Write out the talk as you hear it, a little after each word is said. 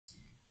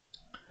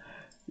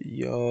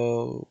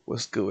Yo,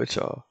 what's good with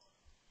y'all?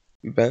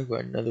 We back with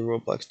another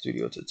Roblox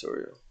Studio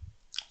tutorial.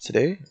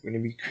 Today, we're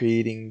gonna be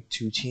creating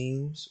two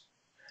teams,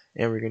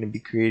 and we're gonna be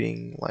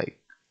creating like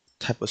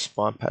type of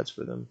spawn pads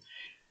for them.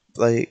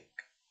 Like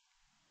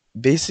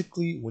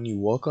basically, when you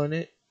walk on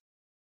it,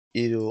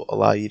 it'll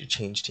allow you to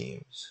change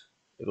teams.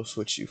 It'll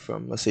switch you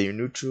from, let's say you're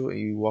neutral and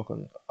you walk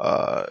on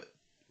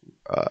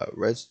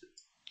red,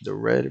 the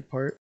red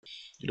part.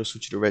 It'll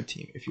switch you to red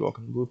team. If you walk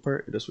on the blue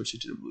part, it'll switch you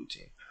to the blue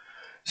team.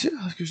 So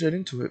yeah, let's get straight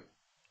into it.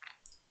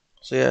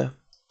 So yeah,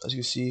 as you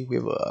can see, we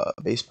have a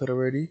base plate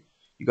already.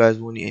 You guys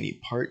won't need any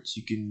parts.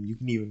 You can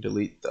even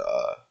delete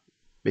the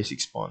basic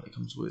spawn that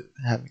comes with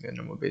having a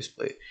normal base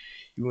plate.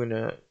 You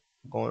wanna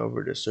go on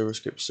over to server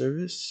script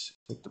service,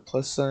 click the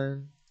plus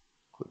sign,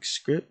 click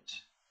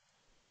script,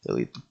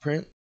 delete the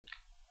print,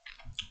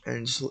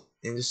 and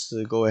just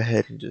to go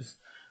ahead and just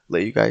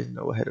let you guys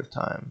know ahead of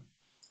time.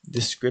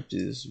 This script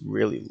is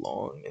really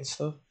long and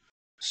stuff,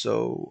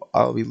 so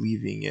I'll be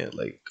leaving it,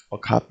 like I'll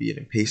copy it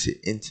and paste it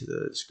into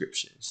the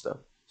description and stuff.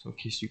 So in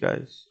case you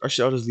guys,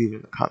 actually I'll just leave it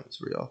in the comments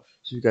for y'all.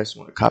 So if you guys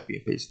want to copy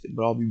and paste it,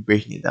 but I'll be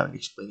breaking it down and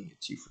explaining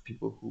it to you for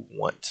people who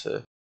want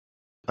to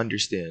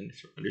understand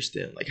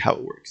like how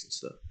it works and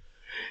stuff.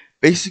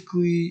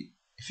 Basically,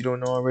 if you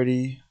don't know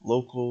already,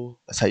 local,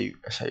 that's how you're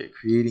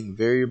creating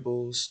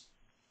variables.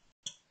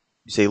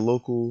 You say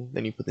local,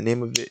 then you put the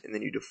name of it, and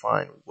then you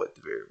define what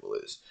the variable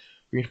is.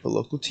 We're going to put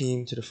local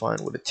team to define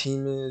what a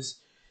team is,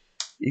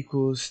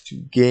 equals to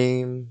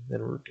game, then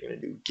we're going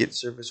to do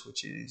GetService,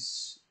 which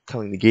is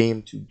telling the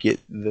game to get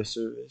the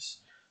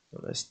service,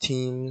 known as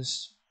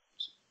teams.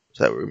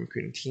 So that we're going to be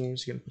creating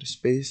teams, we're going to put a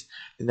space,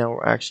 and now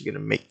we're actually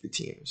going to make the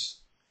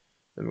teams.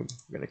 Then we're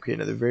going to create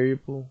another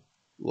variable,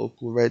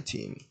 local red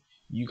team.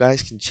 You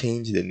guys can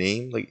change the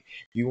name, like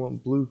if you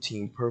want blue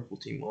team, purple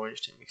team,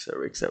 orange team,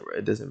 etc., etc.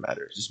 It doesn't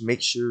matter. Just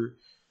make sure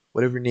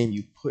whatever name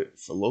you put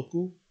for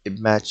local, it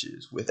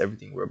matches with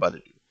everything we're about to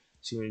do.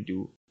 So you're going to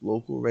do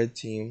local red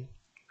team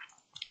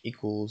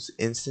equals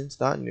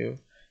Instance.new.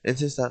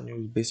 Instance.new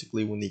is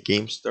basically when the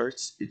game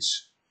starts,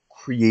 it's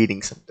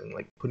creating something,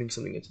 like putting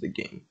something into the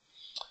game.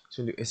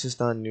 So do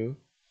Instance.new.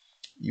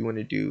 You want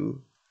to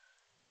do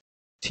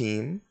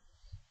team.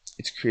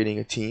 It's creating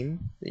a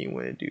team. Then you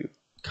want to do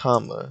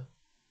comma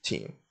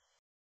team.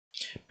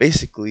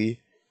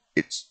 Basically,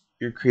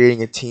 you're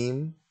creating a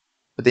team,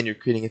 but then you're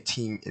creating a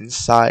team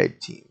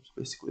inside teams.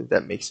 Basically, if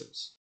that makes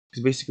sense.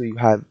 Because basically, you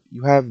have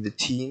the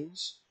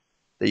teams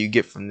that you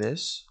get from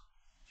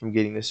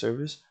getting this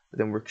service, but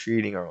then we're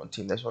creating our own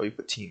team. That's why we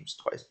put teams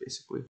twice,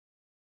 basically.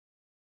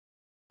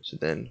 So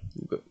then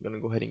we're gonna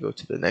go ahead and go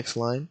to the next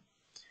line.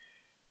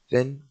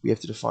 Then we have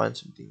to define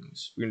some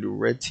things. We're gonna do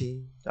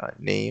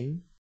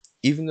RedTeam.Name.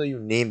 Even though you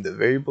name the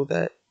variable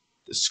that,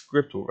 the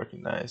script will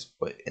recognize,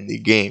 but in the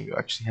game you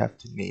actually have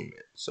to name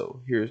it.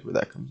 So here's where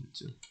that comes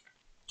into.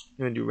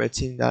 You're gonna do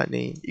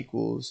RedTeam.Name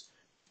equals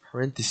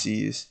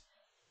parentheses,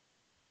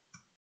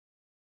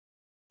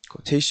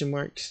 quotation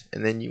marks,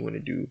 and then you want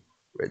to do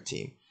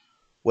RedTeam.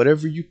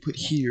 Whatever you put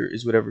here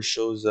is whatever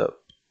shows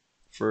up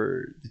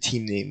for the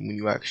team name when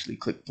you actually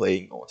click play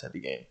and go inside the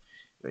game.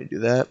 You're gonna do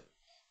that.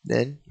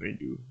 Then you're gonna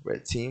do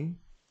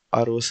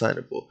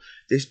RedTeam.AutoAssignable.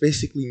 This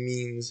basically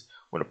means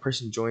when a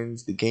person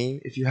joins the game,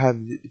 if you have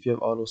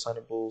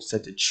AutoAssignable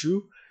set to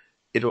true,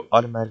 it'll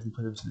automatically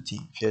put them to the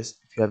team. If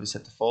you have it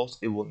set to false,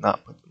 it will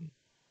not put them.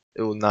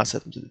 It will not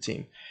set them to the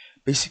team.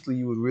 Basically,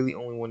 you would really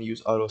only want to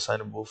use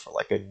AutoAssignable for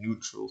like a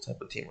neutral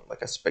type of team, or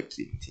like a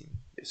spectating team,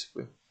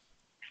 basically.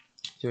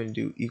 You're gonna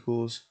do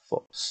equals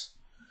false.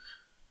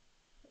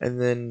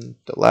 And then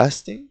the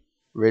last thing,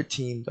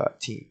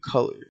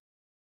 RedTeam.TeamColor.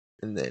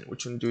 And then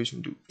what you're gonna do is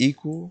you're gonna do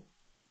equal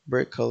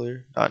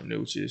BrickColor.new,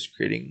 which is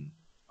creating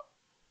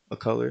a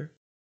color,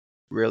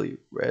 really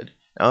red.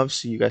 Now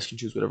obviously you guys can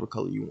choose whatever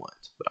color you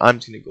want, but I'm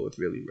just gonna go with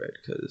really red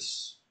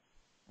because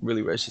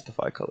really red is just the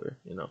default color,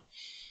 you know.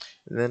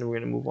 And then we're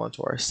gonna move on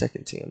to our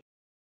second team.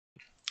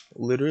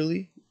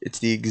 Literally, it's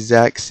the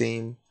exact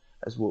same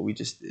as what we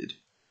just did.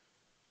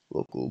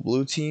 Local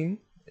blue team,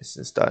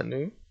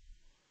 Instance.new,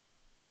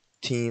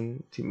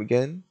 team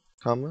again,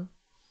 comma,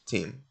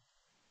 team.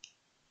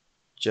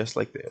 Just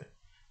like there.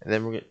 And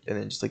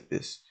then just like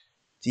this.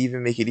 To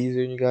even make it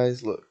easier, you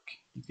guys, look,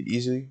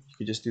 you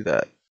could just do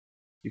that.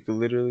 You could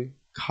literally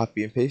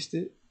copy and paste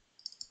it,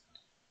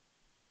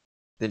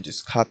 then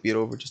just copy it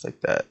over just like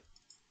that.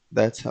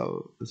 That's a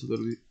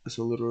literally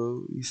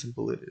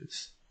simple it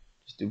is.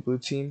 Just do blue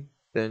team,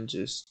 then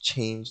just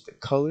change the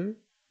color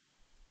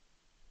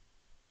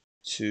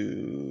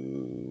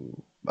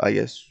to, I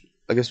guess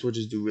we'll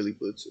just do really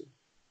blue too.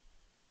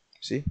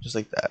 See, just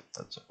like that.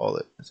 That's all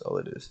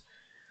it is.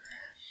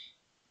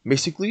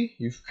 Basically,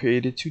 you've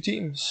created two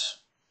teams.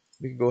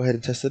 We can go ahead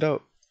and test it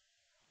out.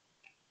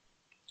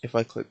 If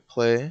I click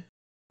play,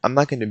 I'm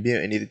not going to be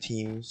on any of the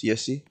teams. You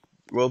see,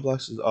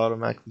 Roblox is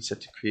automatically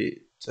set to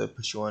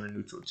put you on a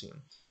neutral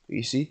team.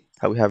 You see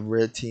how we have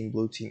red team,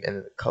 blue team, and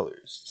then the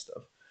colors and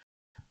stuff.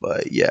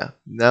 But yeah,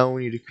 now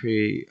we need to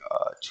create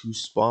two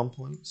spawn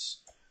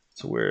points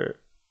to where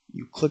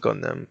you click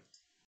on them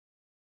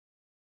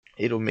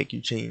it'll make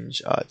you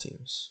change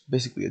teams.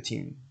 Basically, a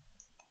team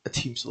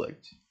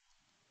select,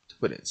 to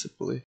put it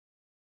simply.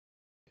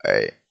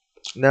 Alright,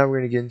 now we're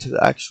gonna get into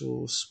the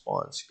actual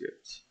spawn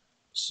script.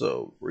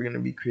 So we're gonna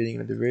be creating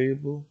another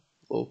variable,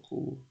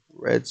 local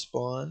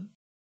RedSpawn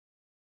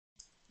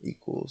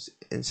equals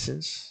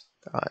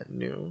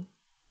Instance.new.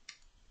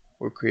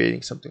 We're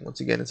creating something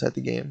once again inside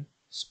the game,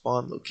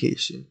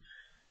 SpawnLocation,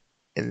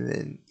 and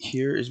then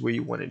here is where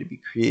you want it to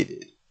be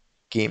created,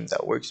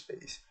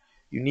 game.Workspace.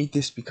 You need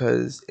this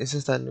because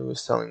Instance.new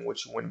is telling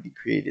what you want to be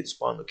created,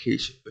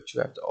 SpawnLocation, but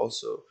you have to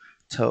also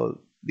tell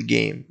the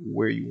game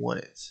where you want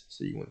it.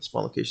 So you want the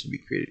SpawnLocation to be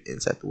created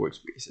inside the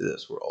workspace. So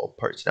that's where all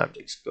parts and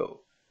objects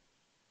go.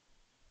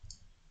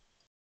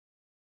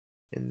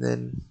 And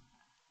then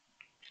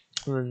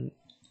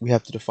we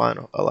have to define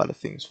a lot of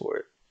things for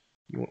it.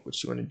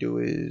 What you want to do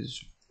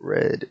is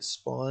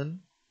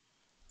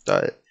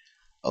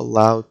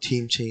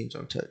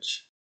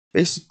RedSpawn.AllowTeamChangeOnTouch.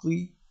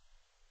 Basically,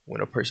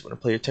 when a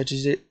player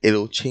touches it,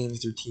 it'll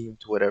change their team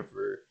to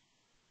whatever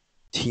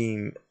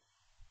team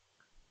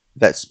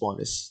that spawn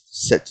is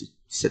set to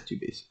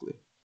basically.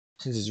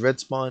 Since it's red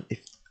spawn,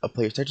 if a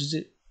player touches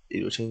it,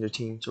 it'll change their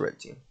team to red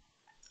team.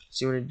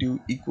 So you want to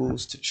do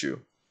equals to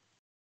true.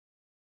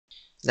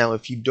 Now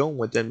if you don't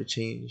want them to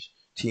change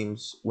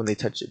teams when they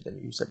touch it, then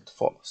you set it to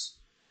false.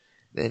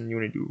 Then you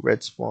want to do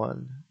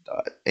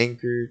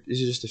RedSpawn.Anchored.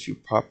 These are just a few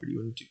properties.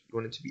 You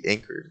want it to be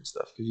anchored and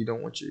stuff because you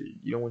don't want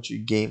your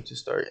game to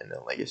start and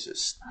then like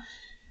it's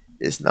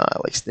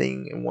not like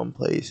staying in one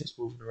place. It's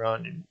moving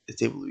around and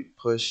it's able to be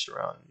pushed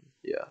around.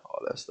 Yeah,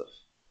 all that stuff.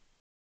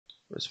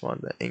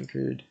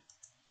 RedSpawn.Anchored.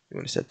 You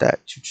want to set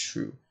that to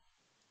true.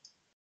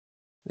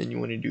 Then you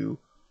want to do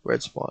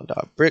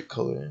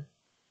RedSpawn.BrickColor.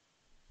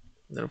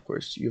 And then of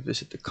course you have to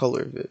set the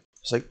color of it,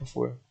 just like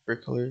before.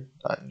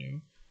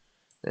 BrickColor.new.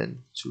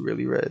 Then to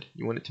really red.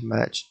 You want it to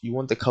match. You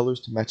want the colors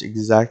to match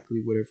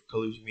exactly whatever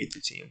colors you made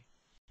the team.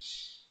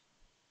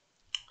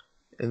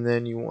 And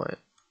then you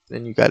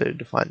gotta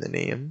define the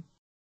name,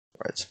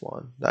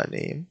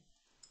 RedSpawn.Name,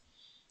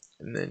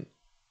 and then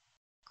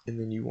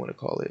you want to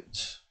call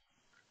it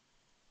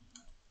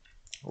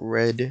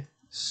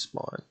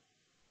RedSpawn.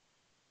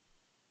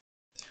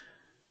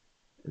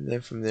 And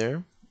then from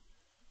there,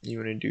 you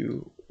want to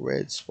do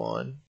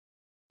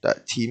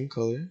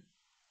RedSpawn.TeamColor,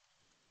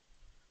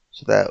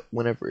 so that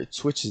whenever it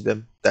switches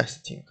them, that's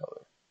the team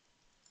color.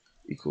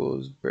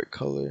 Equals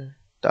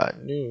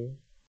BrickColor.new,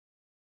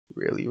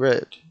 really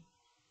red,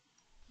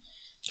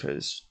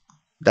 because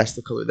that's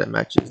the color that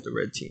matches the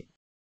red team.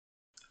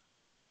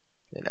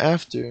 Then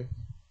after,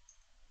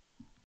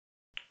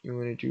 you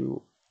want to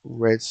do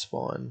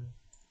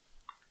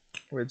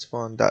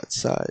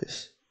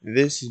RedSpawn.Size.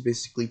 This is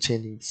basically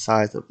changing the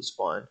size of the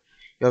spawn.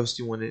 You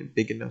obviously want it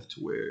big enough to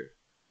where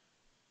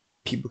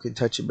people can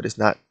touch it, but it's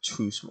not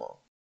too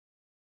small.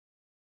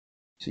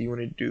 So you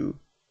want to do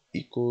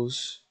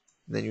equals,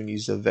 and then you want to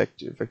use the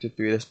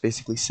vector3. That's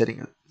basically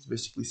setting a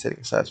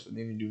size for.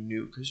 Then you do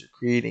new because you're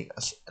creating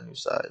a new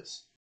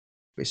size,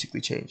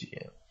 basically changing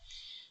it.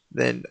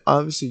 Then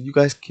obviously you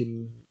guys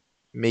can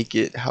make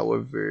it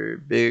however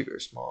big or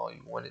small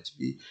you want it to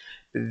be,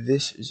 but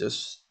this is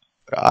just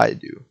what I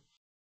do.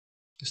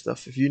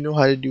 Stuff. If you know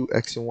how to do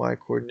X and Y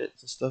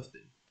coordinates and stuff,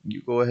 then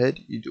you go ahead,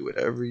 you do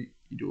whatever you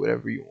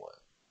want.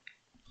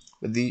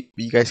 But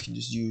you guys can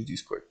just use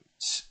these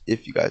coordinates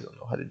if you guys don't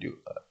know how to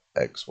do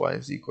X, Y,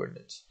 and Z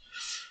coordinates.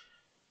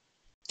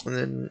 And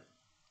then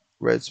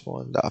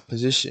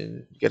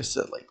RedSpawn.Position, you gotta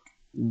set like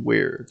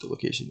where the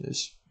location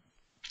is.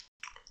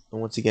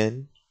 And once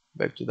again,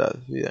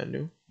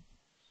 Vector3.new.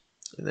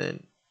 And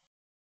then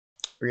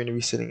we're gonna be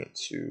setting it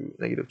to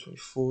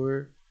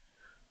 -24,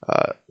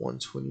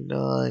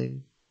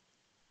 129.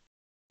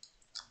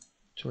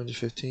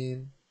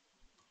 215,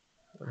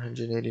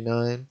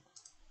 189,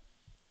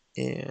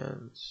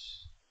 and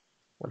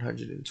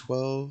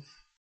 112,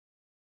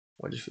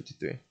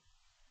 153.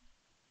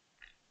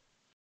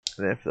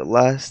 And then for the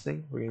last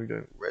thing, we're going to be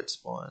doing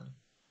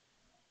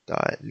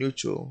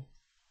RedSpawn.Neutral.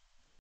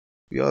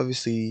 We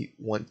obviously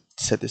want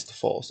to set this to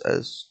false,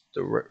 as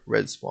the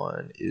red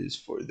spawn is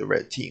for the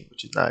red team,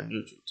 which is not a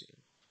neutral team.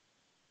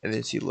 And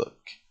then see, look,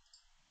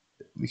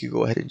 we could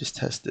go ahead and just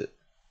test it,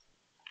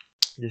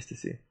 just to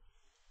see.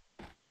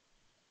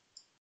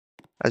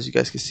 As you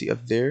guys can see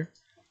up there,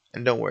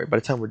 and don't worry, by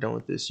the time we're done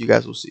with this, you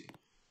guys will see.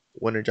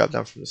 When I drop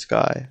down from the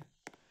sky,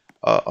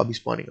 I'll be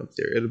spawning up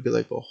there. It'll be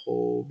like a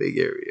whole big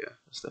area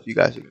and stuff. You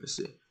guys are gonna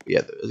see. But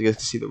yeah, as you guys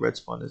can see, the red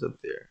spawn is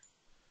up there.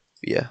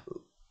 But yeah,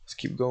 let's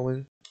keep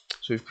going.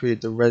 So we've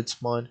created the red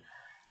spawn,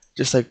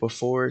 just like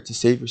before, to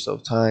save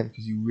yourself time,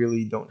 because you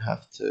really don't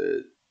have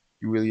to.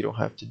 You really don't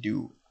have to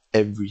do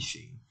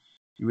everything.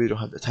 You really don't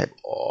have to type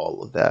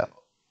all of that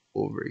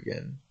over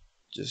again.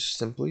 Just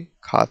simply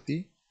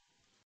copy,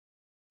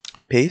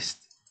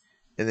 paste,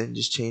 and then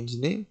just change the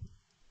name.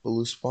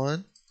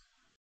 BlueSpawn.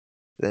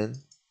 Then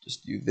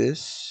just do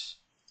this.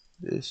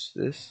 It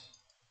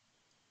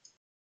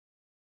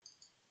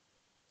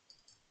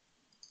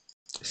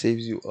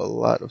saves you a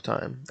lot of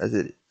time, as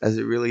it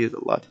really is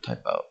a lot to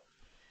type out.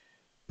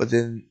 But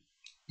then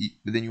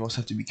but then you also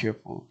have to be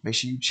careful. Make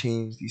sure you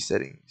change these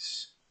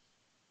settings.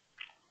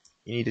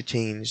 You need to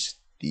change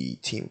the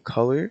team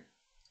color.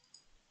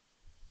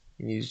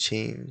 You need to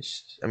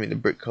change, the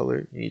brick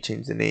color. You need to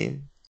change the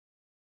name.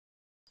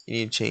 You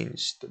need to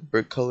change the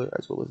brick color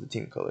as well as the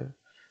team color.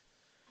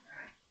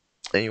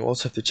 And you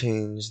also have to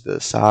change the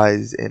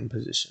size and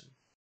position.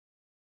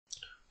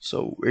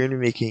 So we're gonna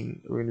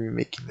be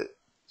making it.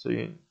 So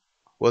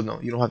well, no,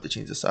 you don't have to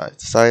change the size.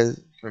 The size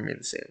can remain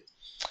the same,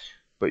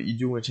 but you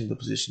do want to change the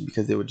position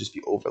because they would just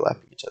be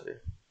overlapping each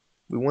other.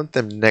 We want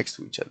them next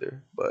to each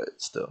other, but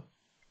still.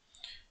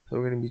 So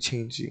we're gonna be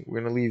changing.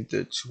 We're gonna leave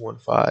the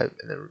 215,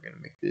 and then we're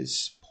gonna make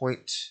this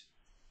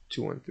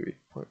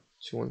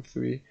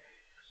 0.213,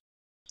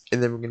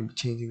 and then we're gonna be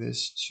changing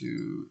this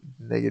to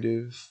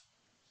negative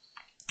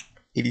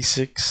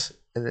 86,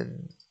 and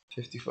then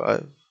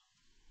 55.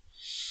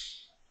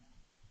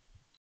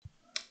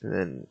 And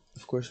then,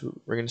 of course,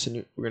 we're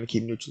gonna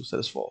keep neutral set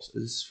as false.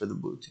 This is for the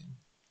blue team.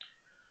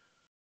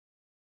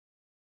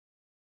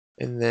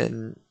 And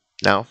then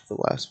now for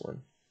the last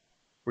one,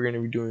 we're gonna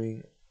be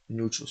doing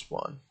neutral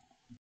spawn.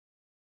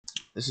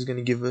 This is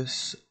gonna give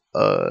us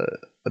a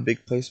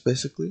big place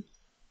basically,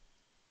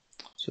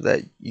 so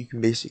that you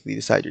can basically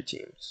decide your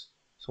teams.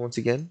 So once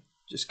again,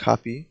 just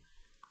copy,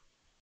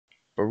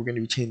 but we're gonna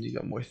be changing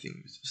up more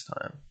things this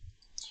time.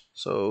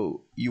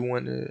 So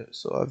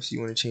obviously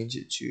you wanna change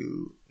it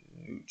to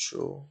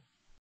neutral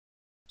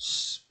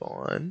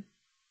spawn.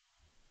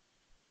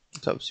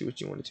 That's obviously what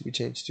you want it to be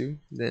changed to.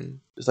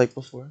 Then, just like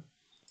before,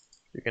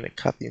 you're gonna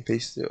copy and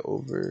paste it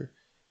over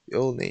the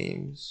old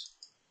names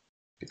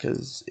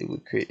because it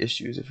would create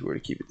issues if you were to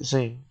keep it the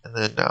same. And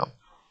then now,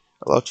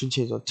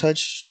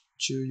 AllowTeamChangeOnTouch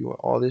true. You want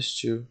all this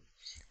true,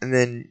 and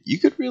then you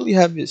could really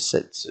have it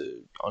set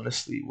to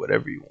honestly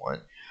whatever you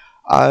want.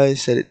 I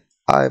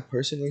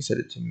personally set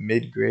it to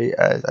mid gray,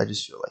 as I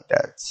just feel like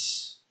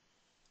that's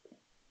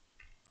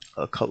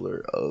a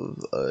color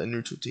of a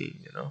neutral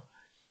team,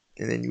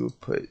 And then you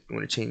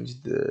want to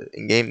change the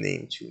in-game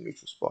name to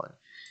neutral spawn.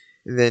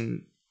 And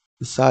then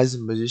the size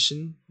and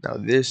position, now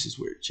this is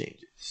where it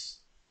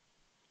changes.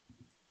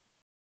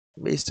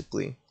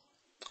 Basically,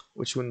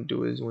 what you want to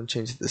do is you want to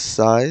change the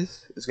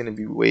size. It's going to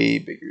be way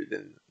bigger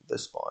than the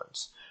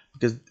spawns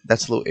because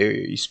that's the little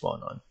area you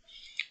spawn on.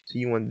 So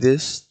you want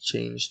this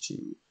changed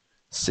to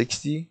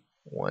 60,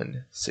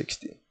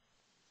 160.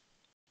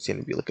 It's going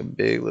to be like a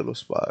big little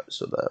spot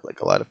so that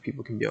like a lot of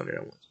people can be on it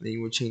at once. And then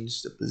you will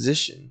change the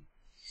position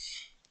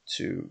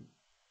to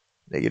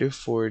negative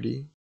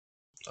 40.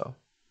 Oh,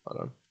 hold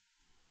on.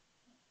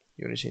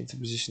 You want to change the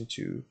position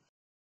to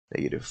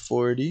negative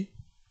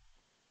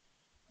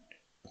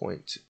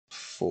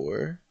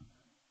 40.4.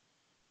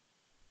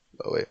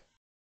 Oh wait,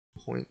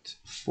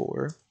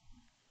 0.4.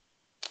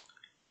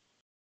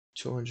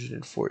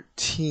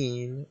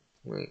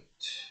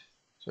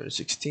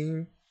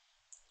 214.216.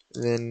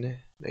 Then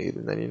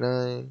negative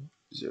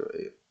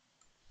 99.08.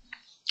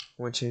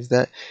 I want to change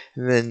that,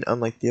 and then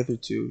unlike the other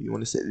two, you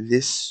want to set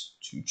this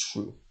to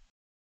true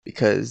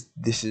because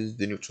this is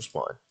the neutral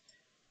spawn.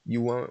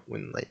 You want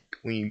when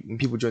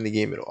people join the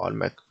game, it'll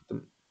automatically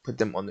put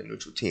them on the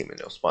neutral team and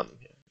it'll spawn them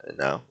here. And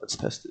now let's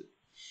test it.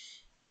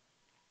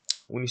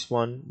 When you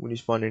spawn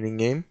it in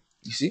game,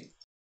 you see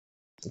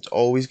it's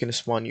always gonna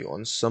spawn you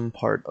on some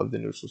part of the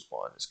neutral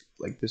spawn. It's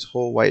like this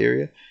whole white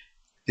area.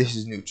 This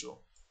is neutral.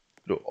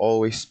 It'll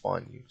always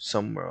spawn you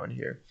somewhere on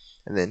here.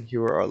 And then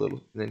here are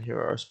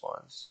our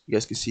spawns. You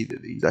guys can see they're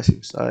the exact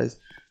same size.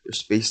 They're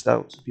spaced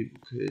out so people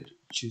could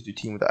choose their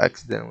team without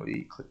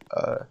accidentally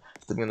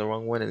stepping on the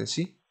wrong one. And then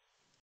see,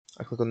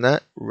 I click on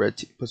that, red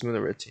team puts me on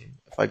the red team.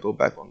 If I go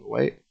back on the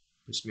white,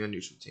 puts me on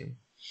neutral team.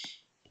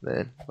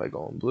 Then if I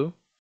go on blue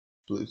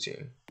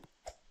team.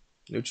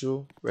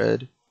 Neutral,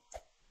 red,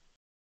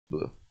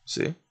 blue.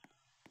 See?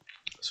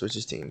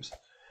 Switches teams.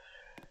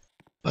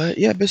 But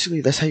yeah,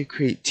 basically that's how you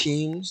create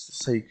teams.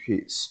 That's how you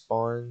create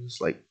spawns,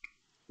 like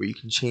where you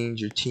can change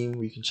your team,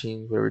 where you can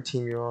change whatever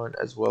team you're on,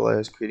 as well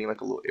as creating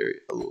like a little area,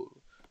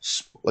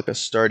 like a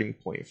starting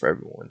point for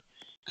everyone.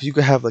 Because you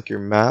could have like your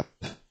map,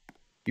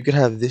 you could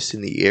have this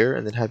in the air,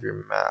 and then have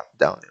your map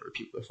down there where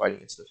people are fighting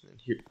and stuff, and then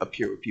up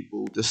here where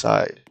people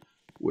decide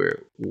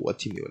what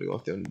team they want to go.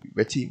 If they want to be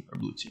red team or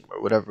blue team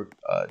or whatever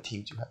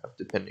teams you have,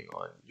 depending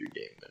on your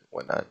game and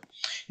whatnot.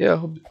 Yeah, I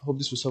hope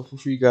this was helpful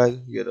for you guys.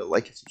 You gotta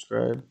like and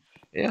subscribe.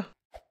 Yeah,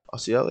 I'll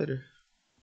see y'all later.